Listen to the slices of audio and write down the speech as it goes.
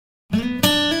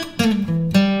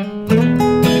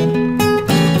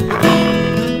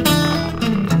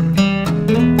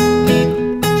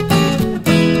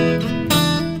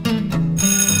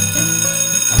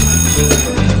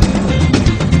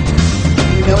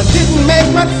make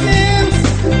much sense.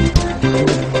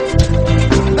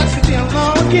 That should be a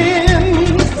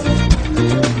longing.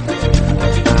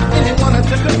 Anyone that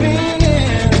took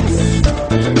offense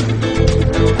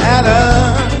at a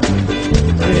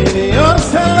radio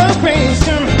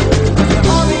celebration. The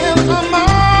audience of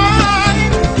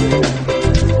mine,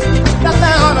 that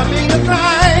there ought to be a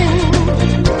time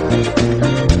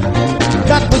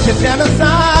that we should set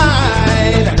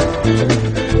aside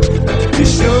to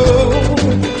show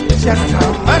just how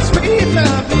much we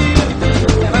love you.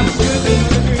 And I'm sure that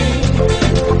you agree.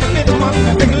 A little more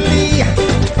perfectly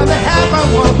for the half of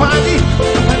one party.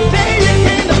 The day you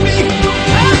came to me.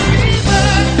 Happy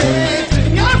birthday to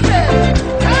yourself.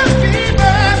 Happy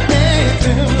birthday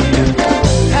to you.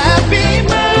 Happy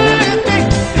birthday.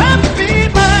 Happy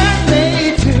birthday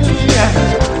to you.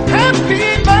 Happy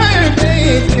birthday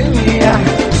to you.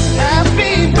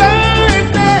 Happy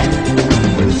birthday.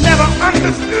 Never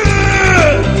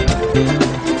understood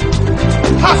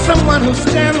how someone who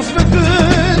stands